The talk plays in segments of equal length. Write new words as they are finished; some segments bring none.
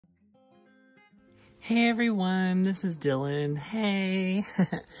Hey everyone, this is Dylan. Hey,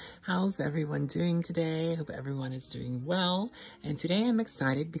 how's everyone doing today? Hope everyone is doing well. And today I'm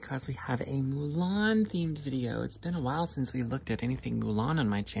excited because we have a Mulan themed video. It's been a while since we looked at anything Mulan on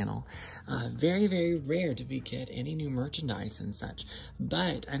my channel. Very, very rare do we get any new merchandise and such.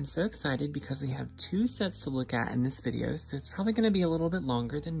 But I'm so excited because we have two sets to look at in this video. So it's probably going to be a little bit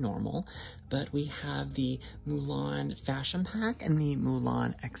longer than normal. But we have the Mulan fashion pack and the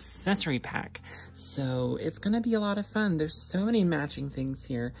Mulan accessory pack. So it's going to be a lot of fun. There's so many matching things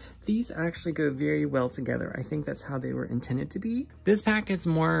here. These actually go very well together. I think that's how they were intended to be. This pack is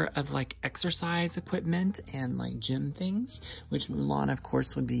more of like exercise equipment and like gym things, which Mulan of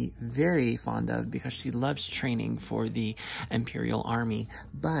course would be very fond of because she loves training for the Imperial Army.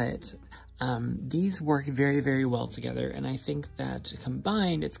 But these work very, very well together, and I think that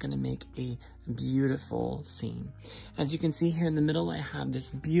combined, it's going to make a beautiful scene. As you can see here in the middle, I have this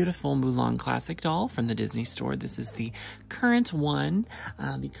beautiful Mulan classic doll from the Disney store. This is the current one.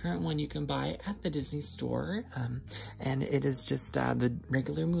 The current one you can buy at the Disney store, and it is just the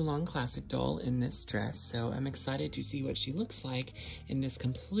regular Mulan classic doll in this dress. So I'm excited to see what she looks like in this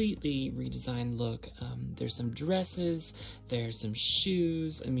completely redesigned look. There's some dresses, there's some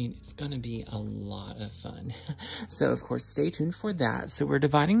shoes. I mean, it's gonna be a lot of fun. So of course, stay tuned for that. So we're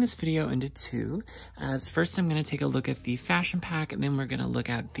dividing this video into two. As first, I'm going to take a look at the fashion pack, and then we're going to look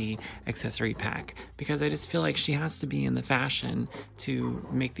at the accessory pack, because I just feel like she has to be in the fashion to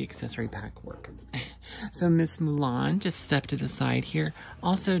make the accessory pack work. So Miss Mulan, just step to the side here.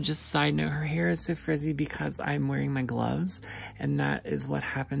 Also, just side note, her hair is so frizzy because I'm wearing my gloves, and that is what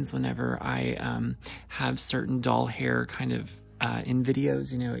happens whenever I have certain doll hair kind of in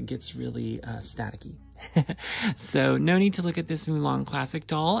videos, you know, it gets really staticky. So no need to look at this Mulan classic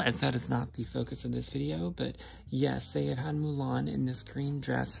doll, as that is not the focus of this video, but yes, they have had Mulan in this green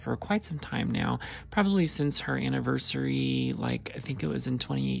dress for quite some time now, probably since her anniversary, like I think it was in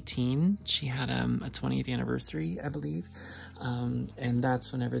 2018. She had a 20th anniversary, I believe, and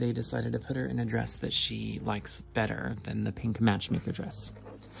that's whenever they decided to put her in a dress that she likes better than the pink matchmaker dress.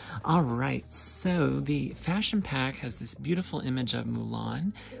 All right, so the fashion pack has this beautiful image of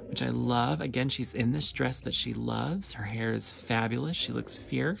Mulan, which I love. Again, she's in this dress that she loves. Her hair is fabulous. She looks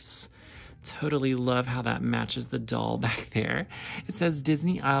fierce. Totally love how that matches the doll back there. It says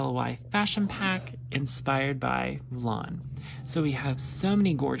Disney ILY fashion pack inspired by Mulan. So we have so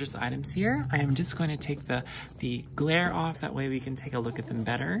many gorgeous items here. I am just going to take the glare off. That way we can take a look at them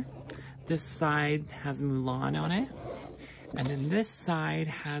better. This side has Mulan on it. And then this side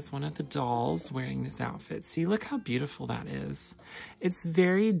has one of the dolls wearing this outfit. See, look how beautiful that is. It's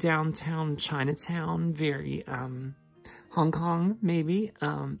very downtown Chinatown, very Hong Kong, maybe.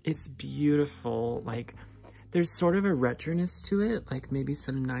 It's beautiful. Like, there's sort of a retroness to it, like maybe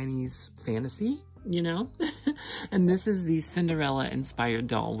some 90s fantasy, you know? And this is the Cinderella-inspired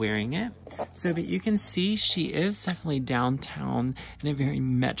doll wearing it. So, but you can see she is definitely downtown in a very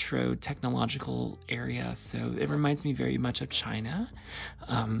metro technological area. So it reminds me very much of China.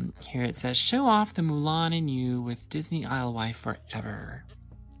 Here it says, show off the Mulan in you with Disney ILY forever.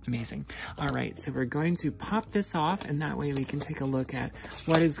 Amazing. All right, so we're going to pop this off, and that way we can take a look at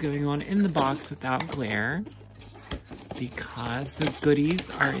what is going on in the box without glare, because the goodies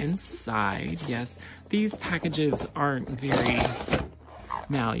are inside. Yes, these packages aren't very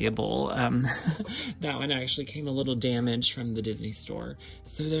malleable. That one actually came a little damaged from the Disney store.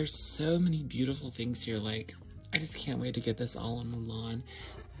 So there's so many beautiful things here. Like, I just can't wait to get this all on Mulan.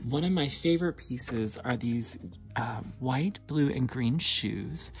 One of my favorite pieces are these white, blue, and green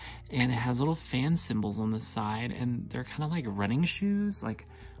shoes, and it has little fan symbols on the side, and they're kind of like running shoes. Like,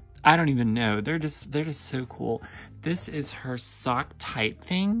 I don't even know. They're just so cool. This is her sock tight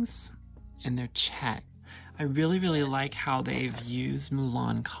things, and they're checked. I really, really like how they've used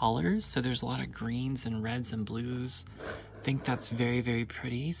Mulan colors. So there's a lot of greens and reds and blues. I think that's very, very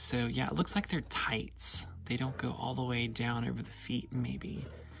pretty. So yeah, it looks like they're tights. They don't go all the way down over the feet, maybe.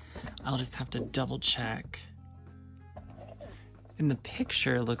 I'll just have to double check. In the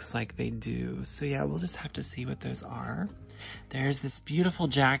picture, it looks like they do. So yeah, we'll just have to see what those are. There's this beautiful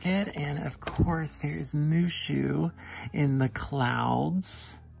jacket, and of course there's Mushu in the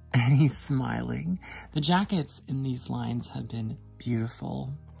clouds, and he's smiling. The jackets in these lines have been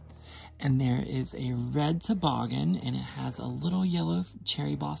beautiful. And there is a red toboggan, and it has a little yellow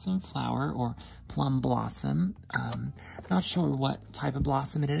cherry blossom flower, or plum blossom. Not sure what type of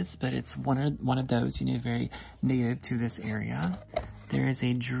blossom it is, but it's one of those, you know, very native to this area. There is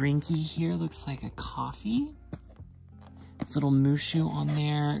a drinky here, looks like a coffee. This little Mushu on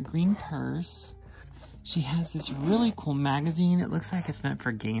there, green purse. She has this really cool magazine. It looks like it's meant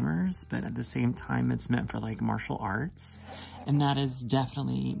for gamers, but at the same time, it's meant for like martial arts. And that is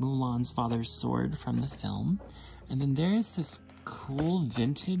definitely Mulan's father's sword from the film. And then there's this cool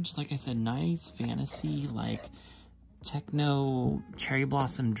vintage, like I said, nice fantasy, like techno cherry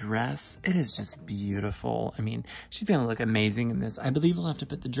blossom dress. It is just beautiful. I mean, she's gonna look amazing in this. I believe we'll have to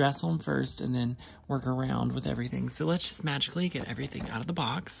put the dress on first and then work around with everything. So let's just magically get everything out of the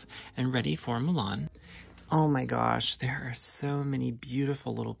box and ready for Mulan. Oh my gosh, there are so many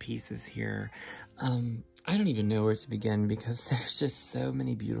beautiful little pieces here. I don't even know where to begin because there's just so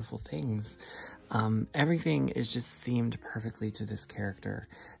many beautiful things. Everything is just themed perfectly to this character.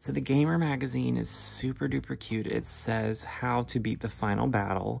 So the Gamer magazine is super duper cute. It says how to beat the final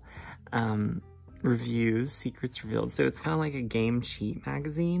battle. Reviews, secrets revealed. So it's kind of like a game cheat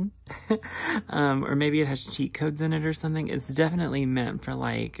magazine. Or maybe it has cheat codes in it or something. It's definitely meant for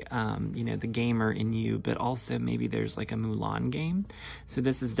like, you know, the gamer in you, but also maybe there's like a Mulan game. So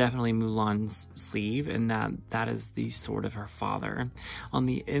this is definitely Mulan's sleeve, and that is the sword of her father. On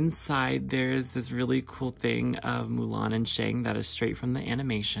the inside, there's this really cool thing of Mulan and Shang that is straight from the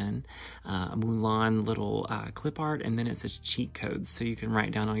animation. Mulan little clip art, and then it says cheat codes. So you can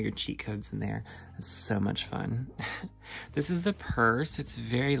write down all your cheat codes in there. It's so much fun. This is the purse. It's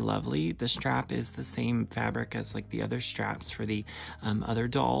very lovely. The strap is the same fabric as like the other straps for the other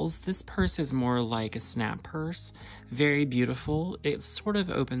dolls. This purse is more like a snap purse. Very beautiful. It sort of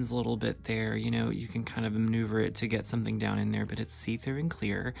opens a little bit there. You know, you can kind of maneuver it to get something down in there, but it's see-through and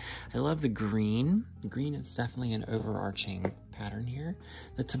clear. I love the green. Green is definitely an overarching pattern here.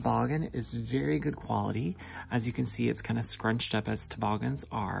 The toboggan is very good quality. As you can see, it's kind of scrunched up as toboggans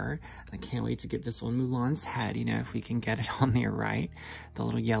are. I can't wait to get this on Mulan's head, you know, if we can get it on there right. The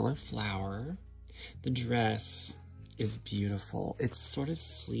little yellow flower. The dress is beautiful. It's sort of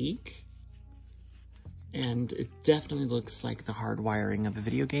sleek, and it definitely looks like the hard wiring of a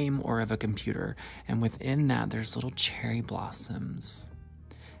video game or of a computer. And within that, there's little cherry blossoms.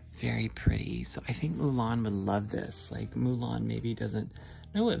 Very pretty. So I think Mulan would love this. Like, Mulan maybe doesn't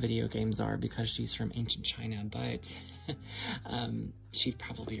know what video games are because she's from ancient China, but she'd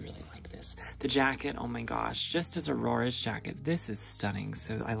probably really like this. The jacket, oh my gosh, just as Aurora's jacket, this is stunning.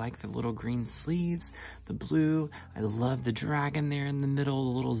 So I like the little green sleeves, the blue. I love the dragon there in the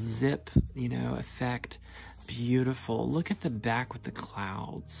middle, the little zip, you know, effect. Beautiful. Look at the back with the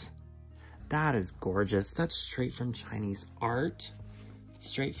clouds. That is gorgeous. That's straight from Chinese art.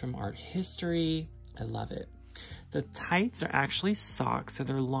 Straight from art history. I love it. The tights are actually socks, so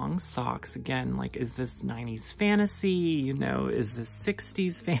they're long socks. Again, like, is this 90s fantasy? You know, is this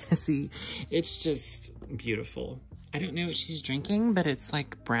 60s fantasy? It's just beautiful. I don't know what she's drinking, but it's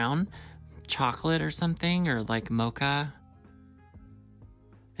like brown chocolate or something, or like mocha.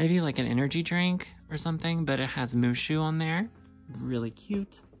 Maybe like an energy drink or something, but it has Mushu on there. Really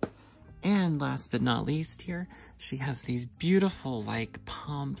cute. And last but not least here, she has these beautiful like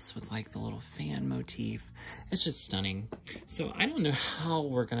pumps with like the little fan motif. It's just stunning. So I don't know how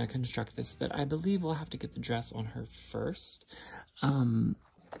we're gonna construct this, but I believe we'll have to get the dress on her first.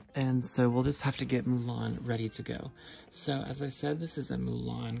 And so we'll just have to get Mulan ready to go. So as I said, this is a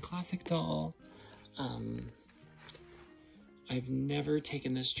Mulan classic doll. I've never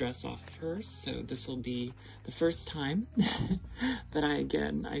taken this dress off of her, so this will be the first time. But I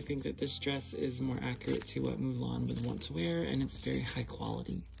think that this dress is more accurate to what Mulan would want to wear, and it's very high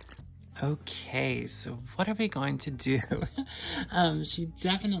quality. Okay, so what are we going to do? She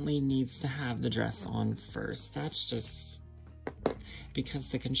definitely needs to have the dress on first. That's just because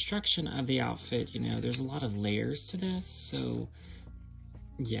the construction of the outfit, you know, there's a lot of layers to this, so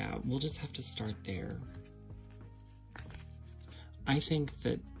yeah, we'll just have to start there. I think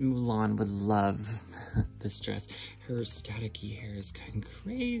that Mulan would love this dress. Her staticky hair is going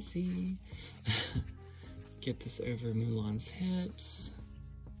crazy. Get this over Mulan's hips.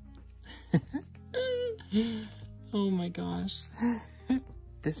 Oh my gosh.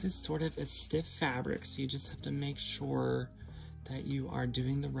 This is sort of a stiff fabric, so you just have to make sure that you are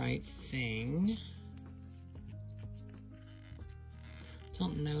doing the right thing.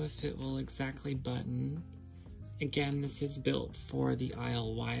 Don't know if it will exactly button. Again, this is built for the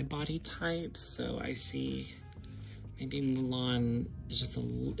ILY body type, so I see maybe Mulan is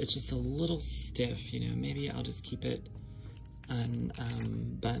just a little stiff, you know. Maybe I'll just keep it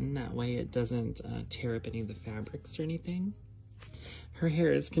unbuttoned, that way it doesn't tear up any of the fabrics or anything. Her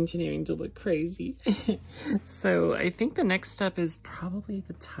hair is continuing to look crazy. So I think the next step is probably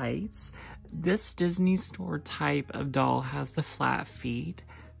the tights. This Disney store type of doll has the flat feet.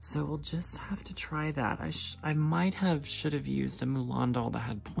 So we'll just have to try that. I should have used a Mulan doll that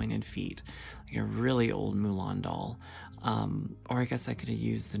had pointed feet, like a really old Mulan doll. Or I guess I could have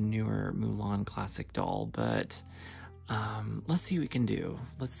used the newer Mulan classic doll, but let's see what we can do.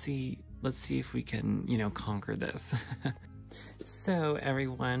 Let's see if we can, you know, conquer this. So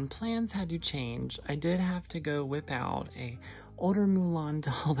everyone, plans had to change. I did have to go whip out a older Mulan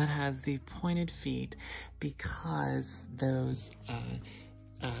doll that has the pointed feet because those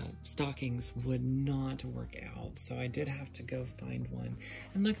stockings would not work out. So I did have to go find one.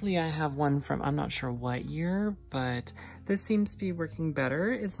 And luckily I have one from, I'm not sure what year, but this seems to be working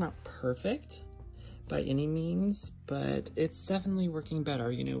better. It's not perfect by any means, but it's definitely working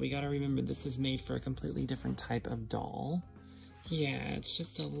better. You know, we gotta remember this is made for a completely different type of doll. Yeah, it's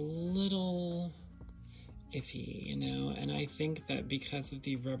just a little iffy, you know, and I think that because of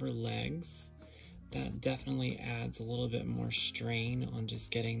the rubber legs, that definitely adds a little bit more strain on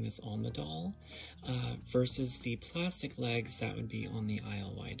just getting this on the doll versus the plastic legs that would be on the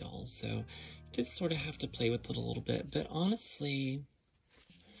ILY doll. So just sort of have to play with it a little bit, but honestly,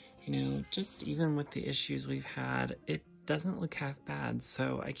 you know, just even with the issues we've had, it doesn't look half bad.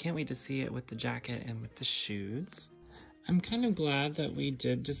 So I can't wait to see it with the jacket and with the shoes. I'm kind of glad that we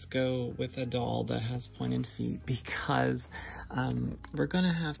did just go with a doll that has pointed feet because we're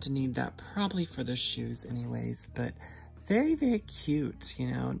gonna have to need that probably for the shoes anyways, but very, very cute,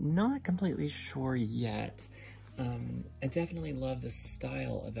 you know, not completely sure yet. I definitely love the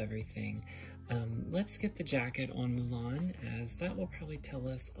style of everything. Let's get the jacket on Mulan, as that will probably tell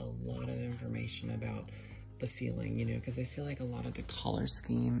us a lot of information about the feeling, you know, because I feel like a lot of the color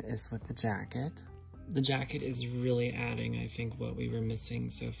scheme is with the jacket. The jacket is really adding, I think, what we were missing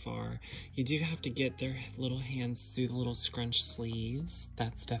so far. You do have to get their little hands through the little scrunch sleeves.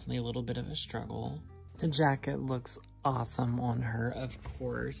 That's definitely a little bit of a struggle. The jacket looks awesome on her, of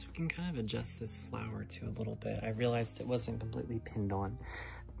course. We can kind of adjust this flower to a little bit. I realized it wasn't completely pinned on,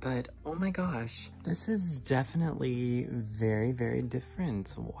 but oh my gosh, this is definitely very, very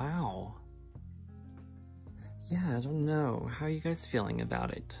different. Wow. Yeah, I don't know. How are you guys feeling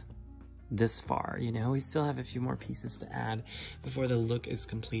about it? This far, you know, we still have a few more pieces to add before the look is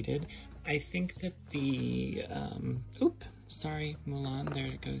completed. I think that the, sorry, Mulan,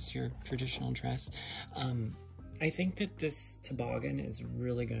 there goes your traditional dress. I think that this toboggan is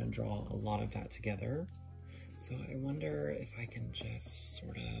really gonna draw a lot of that together. So I wonder if I can just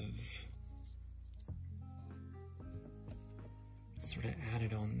sort of add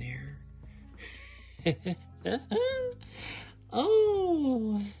it on there.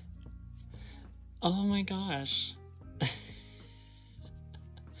 Oh! Oh my gosh.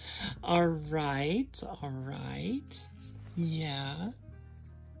 All right. Yeah.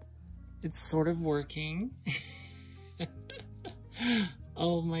 It's sort of working.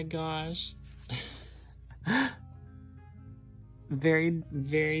 Oh my gosh. Very,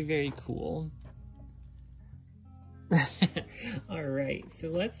 very, very cool. All right, so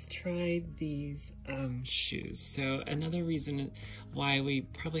let's try these shoes. So another reason why we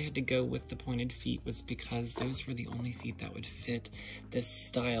probably had to go with the pointed feet was because those were the only feet that would fit this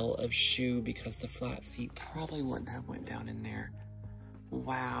style of shoe, because the flat feet probably wouldn't have went down in there.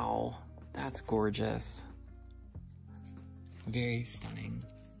 Wow, that's gorgeous. Very stunning.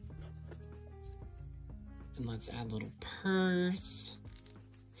 And let's add a little purse.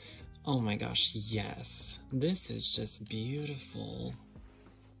 Oh my gosh, yes. This is just beautiful.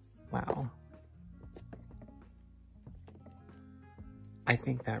 Wow. I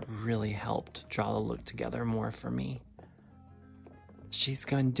think that really helped draw the look together more for me. She's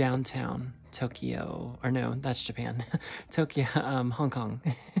going downtown Tokyo, or no, that's Japan. Tokyo, Hong Kong.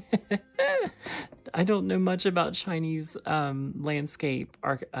 I don't know much about Chinese landscape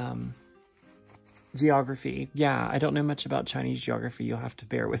geography. Yeah, I don't know much about Chinese geography. You'll have to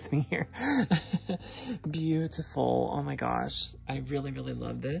bear with me here. Beautiful. Oh my gosh. I really, really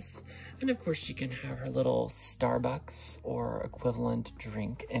love this. And of course she can have her little Starbucks or equivalent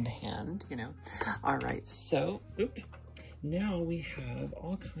drink in hand, you know. All right, so, now we have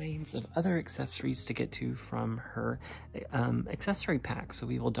all kinds of other accessories to get to from her accessory pack. So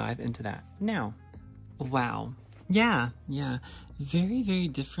we will dive into that now. Wow. Yeah. Very, very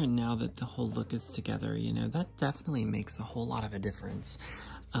different now that the whole look is together, you know. That definitely makes a whole lot of a difference.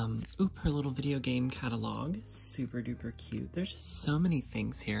 Her little video game catalog, super duper cute. There's just so many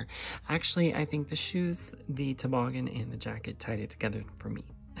things here. Actually, I think the shoes, the toboggan, and the jacket tied it together for me.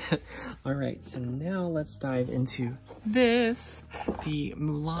 All right, so now let's dive into this, the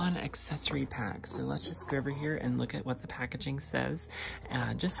Mulan accessory pack. So let's just go over here and look at what the packaging says,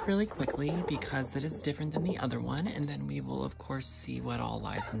 just really quickly, because it is different than the other one, and then we will of course see what all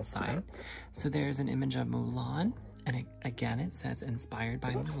lies inside. So there's an image of Mulan, and again it says inspired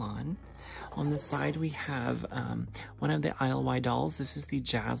by Mulan. On the side we have one of the ILY dolls. This is the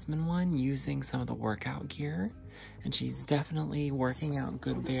Jasmine one, using some of the workout gear. And she's definitely working out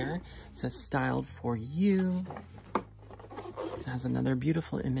good there. It says styled for you. It has another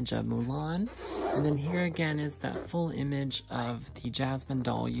beautiful image of Mulan. And then here again is that full image of the Jasmine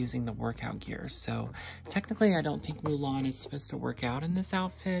doll using the workout gear. So technically I don't think Mulan is supposed to work out in this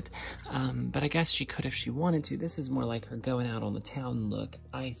outfit, but I guess she could if she wanted to. This is more like her going out on the town look,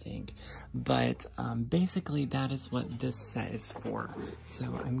 I think. But basically that is what this set is for. So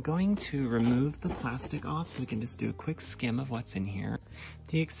I'm going to remove the plastic off so we can just do a quick skim of what's in here.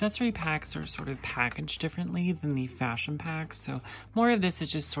 The accessory packs are sort of packaged differently than the fashion packs, so more of this is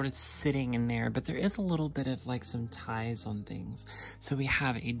just sort of sitting in there, but there is a little bit of like some ties on things. So we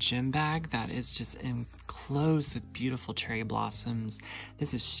have a gym bag that is just enclosed with beautiful cherry blossoms.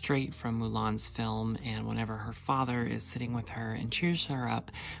 This is straight from Mulan's film, and whenever her father is sitting with her and cheers her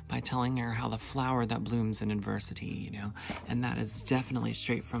up by telling her how the flower that blooms in adversity, you know, and that is definitely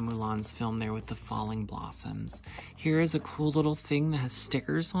straight from Mulan's film there with the falling blossoms. Here is a cool little thing that has stickers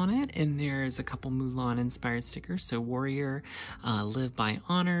on it, and there's a couple Mulan inspired stickers. So warrior, live by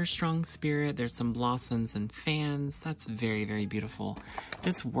honor, strong spirit. There's some blossoms and fans. That's very, very beautiful.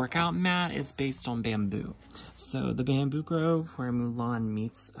 This workout mat is based on bamboo. So the bamboo grove where Mulan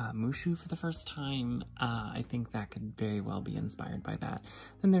meets Mushu for the first time, I think that could very well be inspired by that.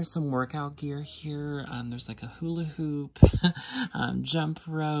 Then there's some workout gear here. There's like a hula hoop, jump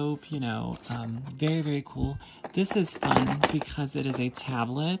rope, you know, very, very cool. This is fun because it is a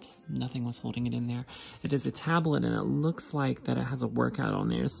tablet. Nothing was holding it in there. It is a tablet, and it looks like that it has a workout on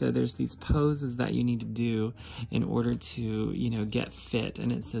there. So there's these poses that you need to do in order to, you know, get fit.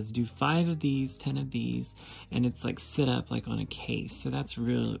 And it says do 5 of these, 10 of these, and it's like sit up like on a case. So that's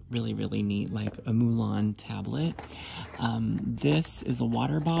really, really, really neat, like a Mulan tablet. This is a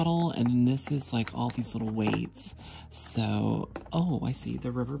water bottle, and then this is like all these little weights. So, oh, I see,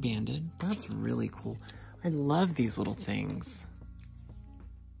 they're rubber banded. That's really cool. I love these little things.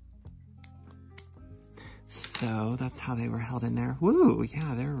 So that's how they were held in there. Woo,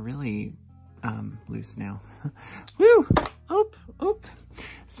 yeah, they're really loose now. Woo, oop, oop.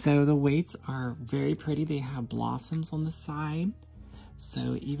 So the weights are very pretty. They have blossoms on the side.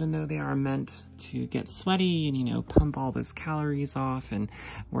 So even though they are meant to get sweaty and, you know, pump all those calories off and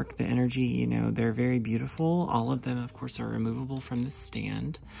work the energy, you know, they're very beautiful. All of them, of course, are removable from the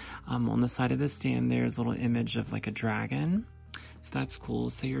stand. On the side of the stand, there's a little image of like a dragon. So that's cool.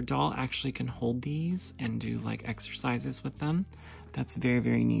 So your doll actually can hold these and do like exercises with them. That's very,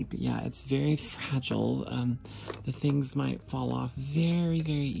 very neat. But yeah, it's very fragile. The things might fall off very,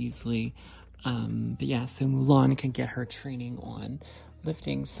 very easily. But yeah, so Mulan can get her training on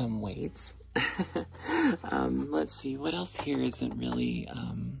lifting some weights. Let's see, what else here isn't really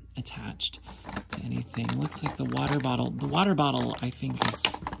attached to anything. Looks like the water bottle. The water bottle, I think, is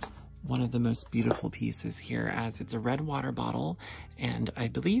one of the most beautiful pieces here, as it's a red water bottle, and I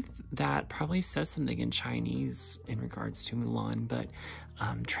believe that probably says something in Chinese in regards to Mulan, but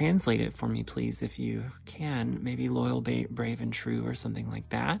translate it for me, please, if you can. Maybe loyal, brave, and true, or something like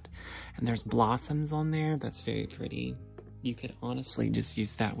that. And there's blossoms on there. That's very pretty. You could honestly just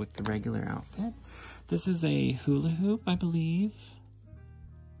use that with the regular outfit. This is a hula hoop, I believe.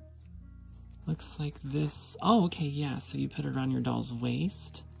 Looks like this. Oh, okay, yeah, so you put it around your doll's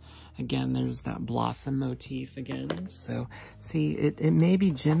waist. Again, there's that blossom motif again. So, see, it may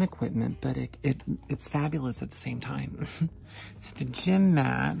be gym equipment, but it's fabulous at the same time. So the gym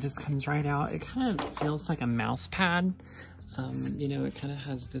mat just comes right out. It kind of feels like a mouse pad. You know, it kind of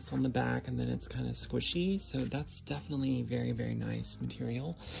has this on the back, and then it's kind of squishy. So that's definitely very, very nice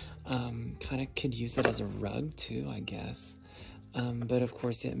material. Kind of could use it as a rug too, I guess. But of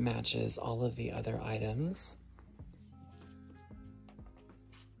course it matches all of the other items.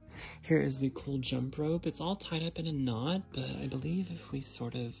 Here is the cool jump rope. It's all tied up in a knot, but I believe if we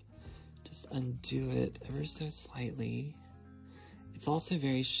sort of just undo it ever so slightly, it's also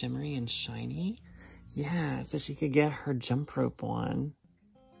very shimmery and shiny. Yeah, so she could get her jump rope on.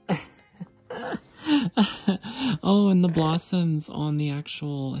 Oh, and the blossoms on the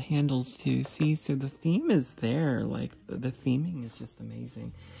actual handles too. See, so the theme is there. Like, the theming is just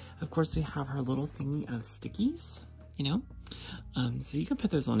amazing. Of course, we have her little thingy of stickies, you know? So you could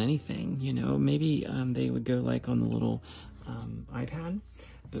put those on anything, you know? Maybe they would go like on the little iPad.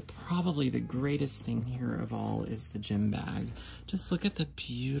 But probably the greatest thing here of all is the gym bag. Just look at the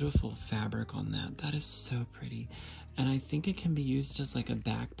beautiful fabric on that. That is so pretty. And I think it can be used as like a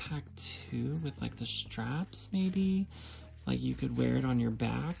backpack too, with like the straps maybe. Like you could wear it on your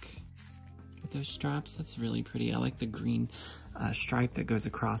back with those straps. That's really pretty. I like the green stripe that goes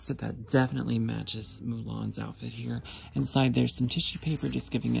across it. That definitely matches Mulan's outfit here. Inside there's some tissue paper,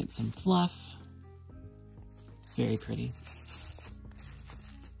 just giving it some fluff. Very pretty.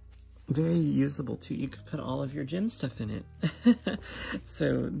 Very usable too. You could put all of your gym stuff in it.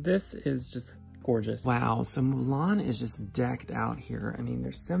 So this is just gorgeous. Wow, so Mulan is just decked out here. I mean,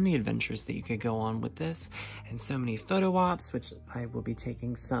 there's so many adventures that you could go on with this, and so many photo ops, which I will be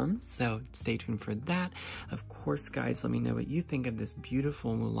taking some, so stay tuned for that. Of course, guys, let me know what you think of this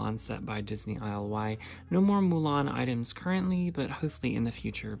beautiful Mulan set by Disney ILY. No more Mulan items currently, but hopefully in the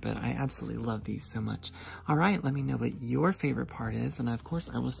future, but I absolutely love these so much. All right, let me know what your favorite part is, and of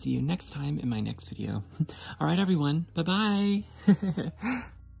course, I will see you next time in my next video. All right, everyone, bye-bye.